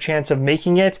better chance of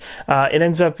making it. It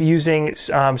ends up using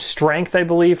strength, I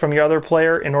believe, from your other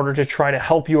player in order to try to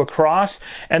help you across.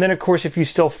 And then, of course, if you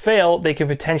still fail, they can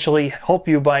potentially help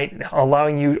you by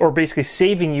allowing you, or basically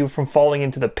saving you from falling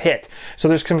into the pit. So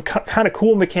there's some kind of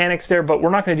cool mechanics there, but we're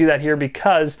not going to do that here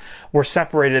because we're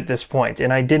separated at this point.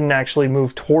 And I didn't actually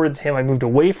move towards him, I moved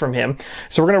away from him.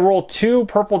 So we're going to roll 2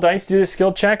 purple dice to do the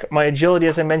skill check. My agility,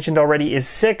 as I mentioned already, is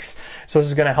 6. So this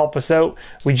is going to help us out.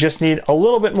 We just need a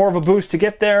little bit more of a boost to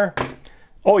get there.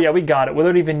 Oh yeah, we got it.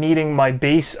 Without even needing my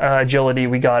base agility,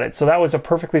 we got it. So that was a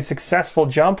perfectly successful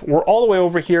jump. We're all the way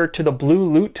over here to the blue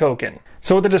loot token.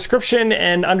 So with the description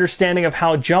and understanding of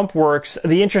how jump works,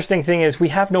 the interesting thing is we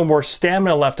have no more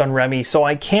stamina left on Remy, so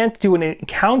I can't do an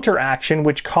encounter action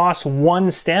which costs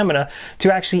 1 stamina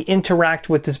to actually interact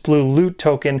with this blue loot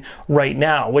token right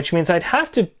now, which means I'd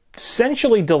have to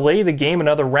essentially delay the game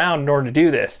another round in order to do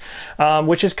this,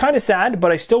 which is kind of sad, but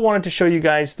I still wanted to show you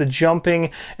guys the jumping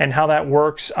and how that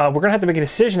works. We're gonna have to make a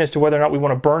decision as to whether or not we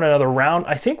want to burn another round.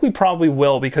 I think we probably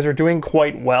will because we're doing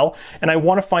quite well, and I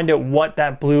want to find out what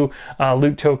that blue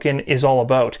loot token is all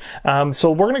about.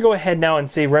 So we're gonna go ahead now and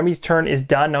say Remy's turn is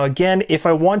done. Now again, if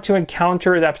I want to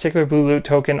encounter that particular blue loot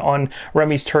token on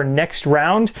Remy's turn next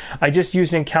round, I just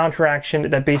use an encounter action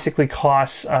that basically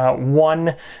costs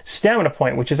 1 stamina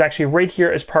point, which is actually right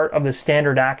here as part of the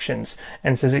standard actions,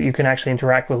 and says that you can actually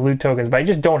interact with loot tokens, but I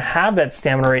just don't have that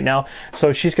stamina right now,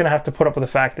 so she's going to have to put up with the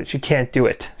fact that she can't do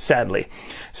it, sadly.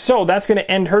 So that's going to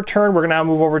end her turn. We're going to now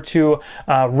move over to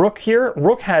Rook here.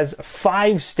 Rook has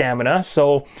 5 stamina,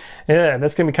 so yeah,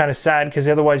 that's going to be kind of sad because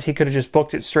otherwise he could have just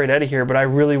booked it straight out of here, but I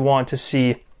really want to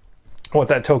see what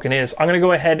that token is. I'm going to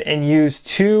go ahead and use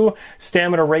 2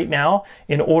 stamina right now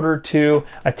in order to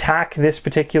attack this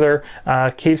particular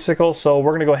cave sickle. So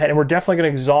we're going to go ahead and we're definitely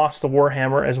going to exhaust the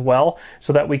Warhammer as well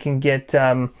so that we can get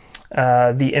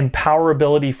the empower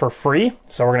ability for free.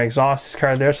 So we're going to exhaust this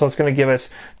card there. So it's going to give us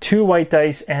 2 white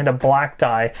dice and a black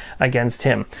die against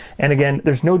him. And again,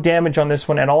 there's no damage on this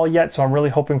one at all yet, so I'm really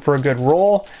hoping for a good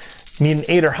roll. Need an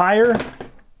 8 or higher.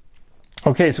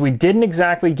 Okay, so we didn't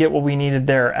exactly get what we needed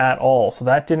there at all. So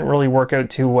that didn't really work out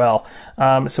too well.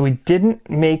 So we didn't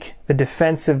make the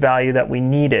defensive value that we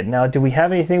needed. Now, do we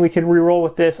have anything we could reroll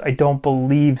with this? I don't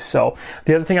believe so.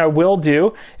 The other thing I will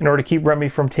do in order to keep Remy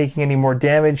from taking any more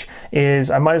damage is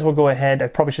I might as well go ahead. I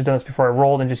probably should have done this before I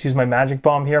rolled and just use my magic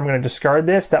bomb here. I'm going to discard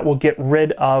this. That will get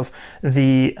rid of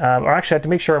the, or actually I have to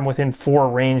make sure I'm within 4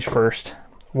 range first.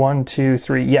 1, 2,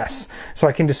 3, yes. So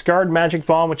I can discard Magic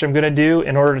Bomb, which I'm going to do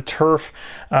in order to turf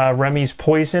Remy's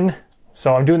poison.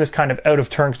 So I'm doing this kind of out of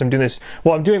turn because I'm doing this,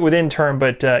 well, I'm doing it within turn,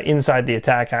 but inside the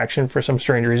attack action for some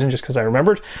strange reason, just because I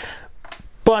remembered.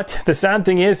 But the sad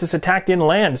thing is this attack didn't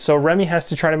land, so Remy has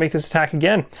to try to make this attack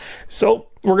again. So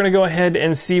we're going to go ahead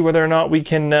and see whether or not we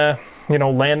can,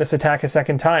 land this attack a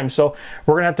second time. So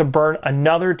we're going to have to burn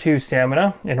another 2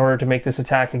 stamina in order to make this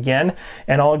attack again.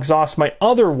 And I'll exhaust my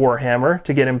other Warhammer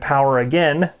to get Empower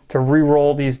again to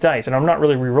re-roll these dice. And I'm not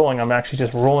really re-rolling, I'm actually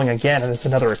just rolling again, and it's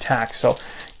another attack. So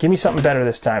give me something better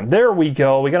this time. There we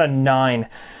go, we got a 9.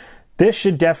 This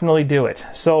should definitely do it.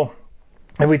 So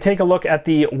if we take a look at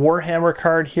the Warhammer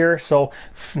card here, so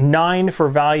 9 for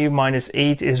value minus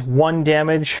 8 is 1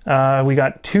 damage. We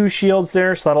got 2 shields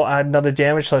there, so that'll add another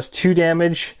damage, so that's 2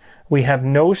 damage. We have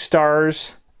no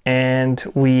stars, and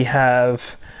we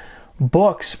have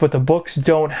books, but the books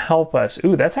don't help us.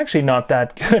 Ooh, that's actually not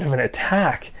that good of an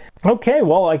attack. Okay,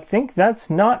 well, I think that's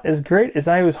not as great as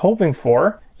I was hoping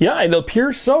for. Yeah, it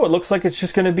appears so. It looks like it's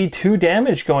just going to be 2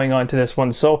 damage going on to this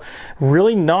one. So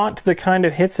really not the kind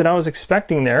of hits that I was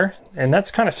expecting there. And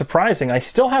that's kind of surprising. I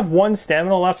still have 1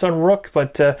 stamina left on Rook,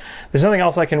 but there's nothing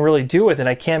else I can really do with it.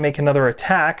 I can't make another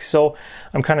attack, so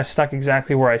I'm kind of stuck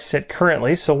exactly where I sit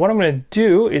currently. So what I'm going to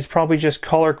do is probably just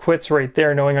call her quits right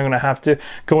there, knowing I'm going to have to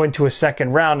go into a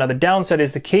second round. Now the downside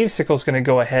is the Cave Sickle is going to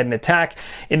go ahead and attack.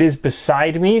 It is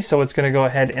beside me, so it's going to go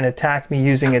ahead and attack me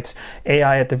using its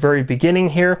AI at the very beginning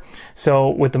here. So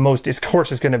with the most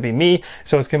discourse is going to be me.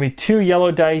 So it's going to be 2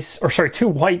 yellow dice, or sorry, 2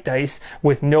 white dice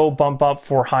with no bump up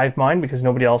for Hive Mind because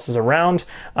nobody else is around.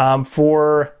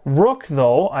 For Rook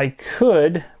though, I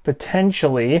could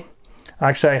potentially,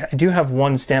 actually I do have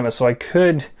 1 stamina, so I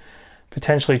could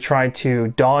potentially try to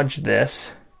dodge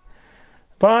this.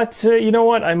 But you know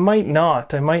what? I might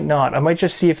not. I might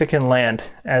just see if it can land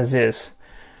as is.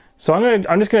 So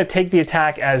I'm just gonna take the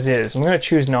attack as is. I'm gonna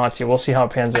choose not to. We'll see how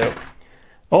it pans out.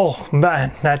 Oh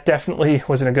man, that definitely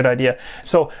wasn't a good idea.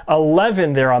 So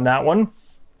 11 there on that one.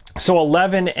 So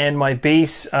 11, and my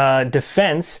base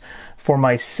defense for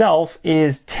myself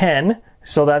is 10.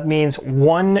 So that means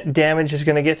 1 damage is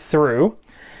going to get through.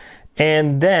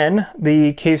 And then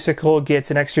the Cave Sickle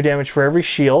gets an extra damage for every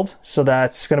shield. So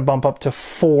that's going to bump up to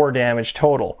 4 damage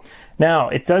total. Now,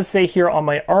 it does say here on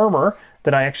my armor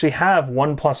that I actually have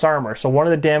 1+ armor. So 1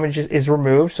 of the damage is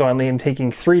removed, so I only am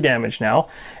taking 3 damage now.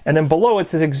 And then below it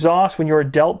says exhaust when you are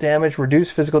dealt damage, reduce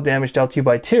physical damage dealt to you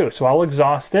by 2. So I'll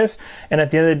exhaust this, and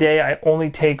at the end of the day, I only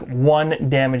take 1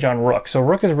 damage on Rook. So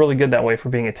Rook is really good that way for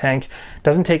being a tank.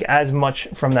 Doesn't take as much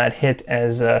from that hit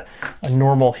as a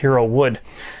normal hero would.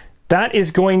 That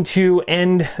is going to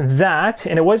end that,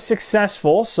 and it was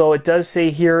successful. So it does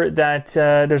say here that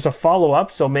there's a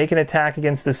follow-up, so make an attack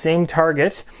against the same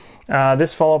target.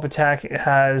 This follow-up attack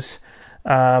has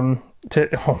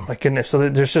oh my goodness, so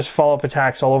there's just follow-up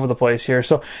attacks all over the place here.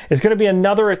 So it's going to be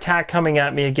another attack coming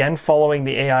at me again following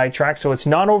the AI track, so it's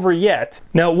not over yet.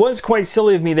 Now it was quite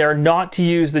silly of me there not to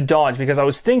use the dodge because I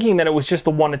was thinking that it was just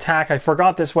the 1 attack. I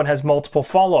forgot this one has multiple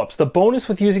follow-ups. The bonus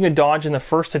with using a dodge in the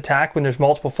first attack when there's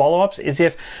multiple follow-ups is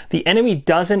if the enemy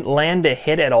doesn't land a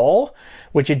hit at all,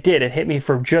 which it did. It hit me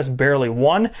for just barely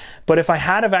 1. But if I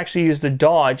had have actually used the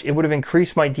dodge, it would have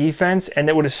increased my defense and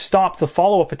it would have stopped the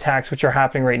follow-up attacks which are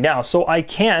happening right now. So I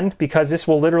can, because this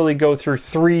will literally go through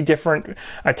 3 different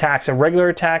attacks, a regular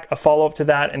attack, a follow-up to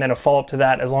that, and then a follow-up to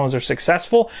that. As long as they're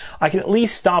successful, I can at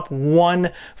least stop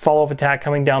 1 follow-up attack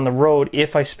coming down the road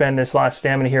if I spend this last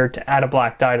stamina here to add a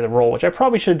black die to the roll, which I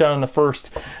probably should have done on the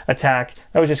first attack.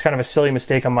 That was just kind of a silly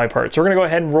mistake on my part. So we're going to go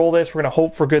ahead and roll this. We're going to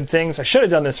hope for good things. I should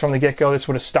have done this from the get-go. This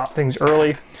would have stopped things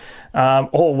early.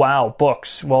 Oh wow,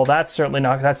 books. Well, that's certainly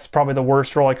not, that's probably the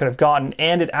worst roll I could have gotten,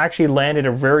 and it actually landed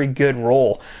a very good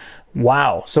roll.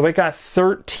 Wow, so it got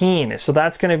 13. So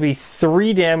that's going to be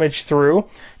 3 damage through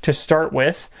to start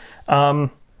with.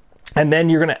 And then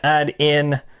you're going to add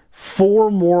in 4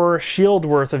 more shield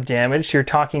worth of damage. So you're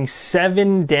talking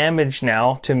 7 damage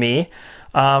now to me.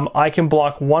 I can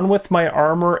block 1 with my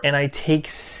armor and I take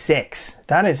 6.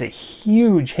 That is a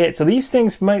huge hit. So these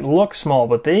things might look small,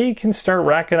 but they can start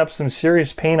racking up some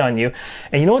serious pain on you.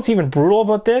 And you know what's even brutal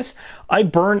about this? I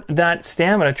burnt that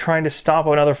stamina trying to stop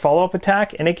another follow-up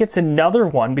attack, and it gets another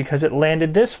one because it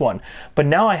landed this one. But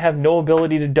now I have no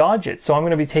ability to dodge it, so I'm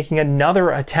going to be taking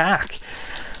another attack.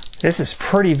 This is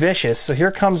pretty vicious. So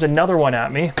here comes another one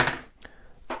at me.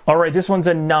 All right, this one's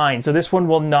a 9, so this one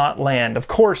will not land. Of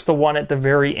course, the one at the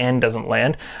very end doesn't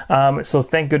land, so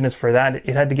thank goodness for that.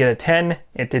 It had to get a 10,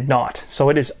 it did not. So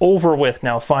it is over with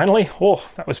now, finally. Oh,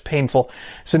 that was painful.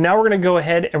 So now we're going to go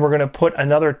ahead and we're going to put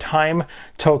another time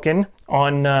token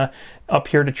on up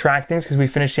here to track things because we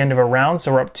finished the end of a round,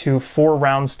 so we're up to 4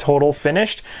 rounds total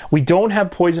finished. We don't have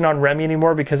poison on Remy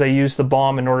anymore because I used the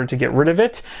bomb in order to get rid of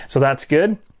it, so that's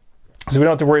good. So we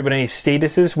don't have to worry about any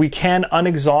statuses. We can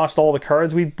unexhaust all the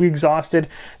cards we exhausted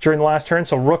during the last turn.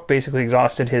 So Rook basically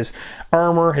exhausted his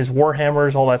armor, his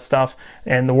warhammers, all that stuff,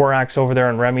 and the war axe over there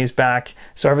on Remy's back.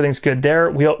 So everything's good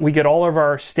there. We get all of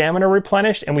our stamina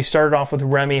replenished, and we started off with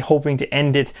Remy hoping to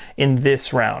end it in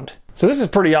this round. So this is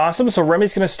pretty awesome. So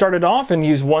Remy's going to start it off and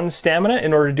use 1 stamina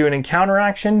in order to do an encounter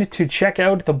action to check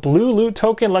out the blue loot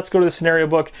token. Let's go to the scenario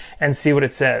book and see what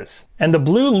it says. And the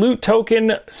blue loot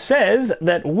token says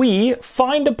that we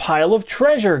find a pile of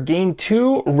treasure, gain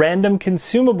 2 random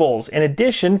consumables. In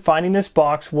addition, finding this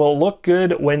box will look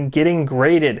good when getting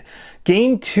graded.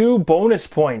 Gain 2 bonus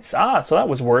points. So that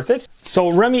was worth it.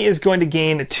 So Remy is going to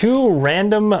gain 2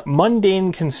 random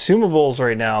mundane consumables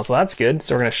right now. So that's good.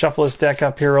 So we're going to shuffle this deck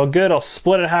up here real good. I'll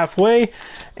split it halfway.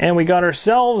 And we got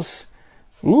ourselves...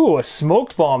 Ooh, a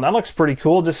smoke bomb. That looks pretty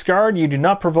cool. Discard. You do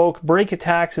not provoke break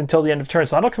attacks until the end of turn.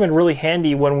 So that'll come in really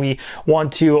handy when we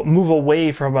want to move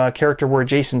away from a character we're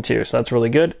adjacent to. So that's really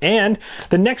good. And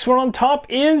the next one on top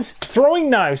is throwing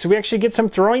knives. So we actually get some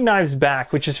throwing knives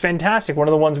back, which is fantastic. One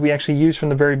of the ones we actually used from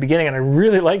the very beginning, and I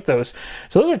really like those.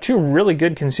 So those are 2 really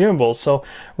good consumables. So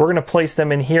we're going to place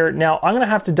them in here. Now, I'm going to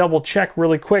have to double check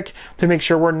really quick to make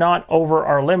sure we're not over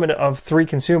our limit of 3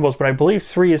 consumables, but I believe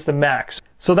 3 is the max.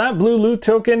 So that blue loot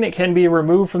token can be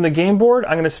removed from the game board.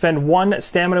 I'm going to spend 1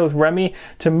 stamina with Remy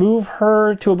to move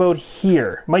her to about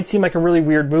here. Might seem like a really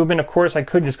weird movement. Of course, I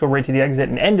could just go right to the exit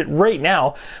and end it right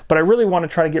now, but I really want to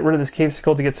try to get rid of this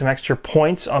cavesicle to get some extra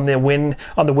points on the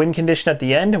win condition at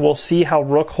the end. We'll see how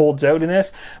Rook holds out in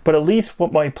this, but at least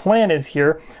what my plan is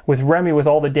here with Remy, with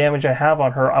all the damage I have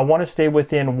on her, I want to stay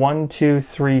within 1, 2,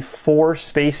 3, 4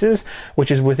 spaces,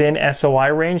 which is within SOI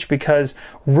range, because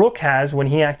Rook has, when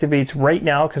he activates right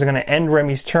now, because I'm going to end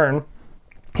Remy's turn,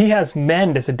 he has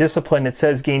Mend as a discipline. It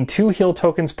says gain 2 heal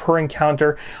tokens per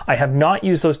encounter. I have not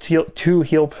used those 2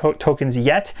 heal tokens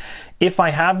yet. If I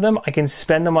have them, I can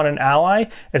spend them on an ally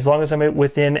as long as I'm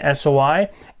within SOI.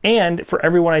 And for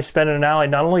everyone I spend on an ally,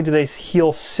 not only do they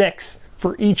heal 6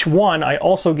 for each one, I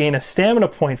also gain a stamina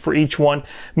point for each one,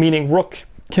 meaning Rook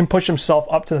can push himself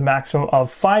up to the maximum of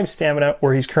 5 stamina,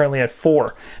 where he's currently at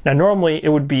 4. Now, normally it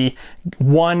would be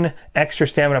 1 extra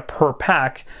stamina per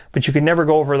pack, but you can never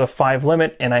go over the 5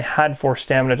 limit, and I had 4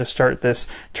 stamina to start this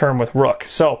turn with Rook.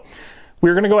 So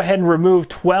we're going to go ahead and remove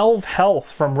 12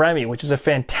 health from Remy, which is a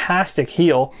fantastic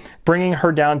heal, bringing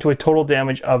her down to a total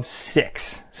damage of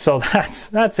 6. So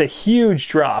that's a huge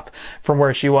drop from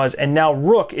where she was. And now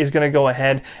Rook is going to go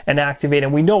ahead and activate,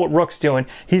 and we know what Rook's doing.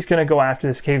 He's going to go after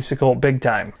this cavesicle big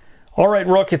time. All right,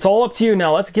 Rook, it's all up to you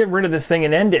now. Let's get rid of this thing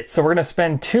and end it. So we're going to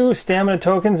spend 2 stamina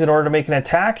tokens in order to make an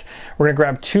attack. We're going to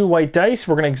grab 2 white dice.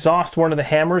 We're going to exhaust one of the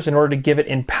hammers in order to give it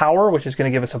in power, which is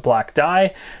going to give us a black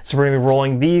die. So we're going to be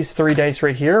rolling these 3 dice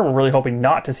right here. We're really hoping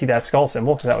not to see that skull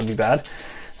symbol, because that would be bad.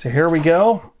 So here we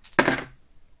go.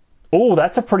 Oh,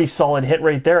 that's a pretty solid hit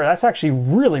right there. That's actually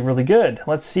really, really good.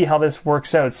 Let's see how this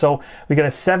works out. So we got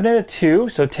a 7 and a 2,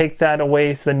 so take that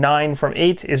away. So the 9 from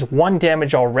 8 is 1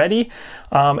 damage already.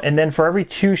 And then for every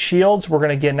 2 shields, we're going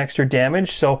to get an extra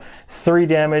damage. So 3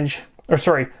 damage, or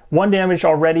sorry, 1 damage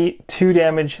already, 2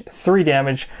 damage, 3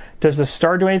 damage. Does the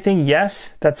star do anything?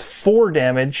 Yes, that's 4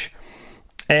 damage.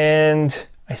 And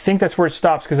I think that's where it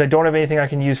stops, because I don't have anything I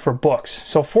can use for books.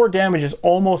 So 4 damage is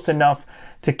almost enough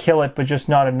to kill it, but just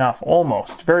not enough.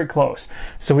 Almost. Very close.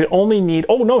 So we only need...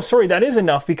 Oh, no, sorry, that is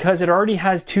enough, because it already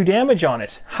has 2 damage on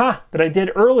it. That I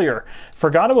did earlier.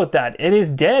 Forgot about that. It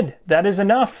is dead. That is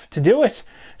enough to do it.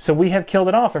 So we have killed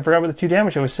it off. I forgot about the 2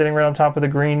 damage. It was sitting right on top of the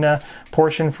green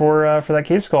portion for that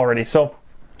cave skull already. So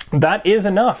That is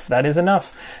enough. That is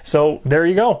enough. So there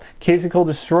you go. Cavesicle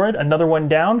destroyed. Another one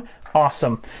down.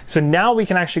 Awesome. So now we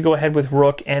can actually go ahead with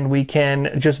Rook and we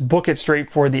can just book it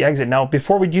straight for the exit. Now,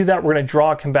 before we do that, we're going to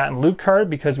draw a combatant loot card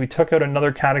because we took out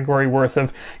another category worth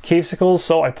of Cavesicles.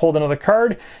 So I pulled another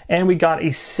card and we got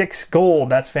a 6 gold.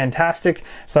 That's fantastic.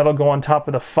 So that'll go on top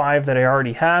of the 5 that I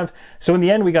already have. So in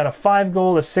the end, we got a 5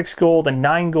 gold, a 6 gold, a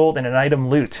 9 gold, and an item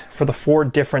loot for the 4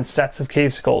 different sets of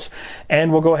Cavesicles.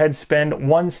 And we'll go ahead and spend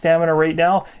 1 stamina right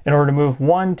now in order to move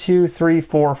 1, 2, 3,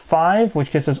 4, 5,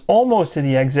 which gets us almost to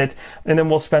the exit. And then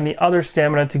we'll spend the other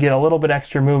stamina to get a little bit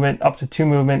extra movement, up to 2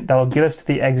 movement. That'll get us to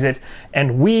the exit.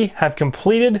 And we have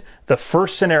completed the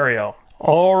first scenario.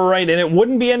 All right, and it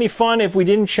wouldn't be any fun if we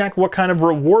didn't check what kind of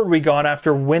reward we got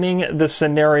after winning the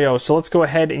scenario. So let's go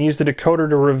ahead and use the decoder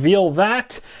to reveal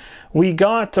that. We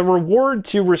got a reward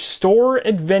to restore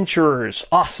adventurers.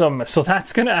 Awesome. So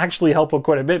that's going to actually help out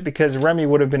quite a bit because Remy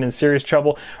would have been in serious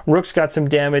trouble. Rook's got some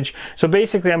damage. So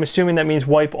basically, I'm assuming that means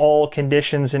wipe all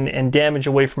conditions and damage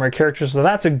away from our characters. So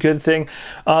that's a good thing.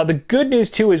 The good news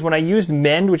too is when I used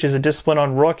Mend, which is a discipline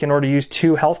on Rook, in order to use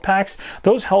 2 health packs,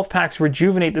 those health packs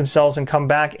rejuvenate themselves and come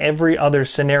back every other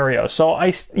scenario. So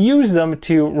I used them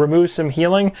to remove some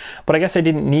healing, but I guess I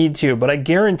didn't need to. But I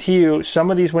guarantee you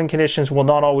some of these win conditions will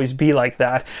not always be like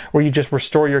that, where you just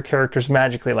restore your characters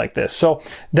magically like this. So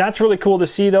that's really cool to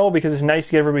see though, because it's nice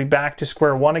to get everybody back to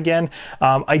square one again.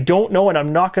 I don't know, and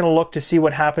I'm not going to look to see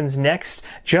what happens next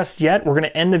just yet. We're going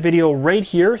to end the video right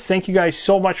here. Thank you guys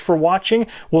so much for watching.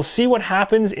 We'll see what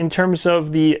happens in terms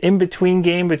of the in-between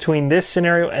game between this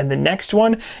scenario and the next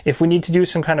one. If we need to do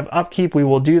some kind of upkeep, we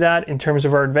will do that in terms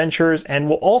of our adventures, and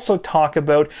we'll also talk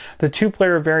about the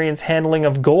 2-player variants handling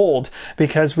of gold,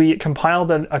 because we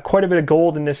compiled quite a bit of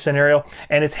gold in this scenario,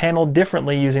 and it's handled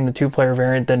differently using the 2-player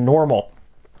variant than normal.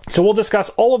 So we'll discuss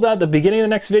all of that at the beginning of the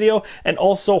next video, and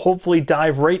also hopefully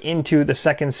dive right into the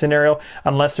second scenario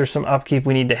unless there's some upkeep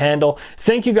we need to handle.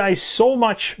 Thank you guys so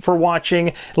much for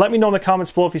watching. Let me know in the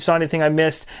comments below if you saw anything I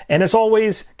missed, and as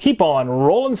always, keep on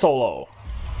rolling solo.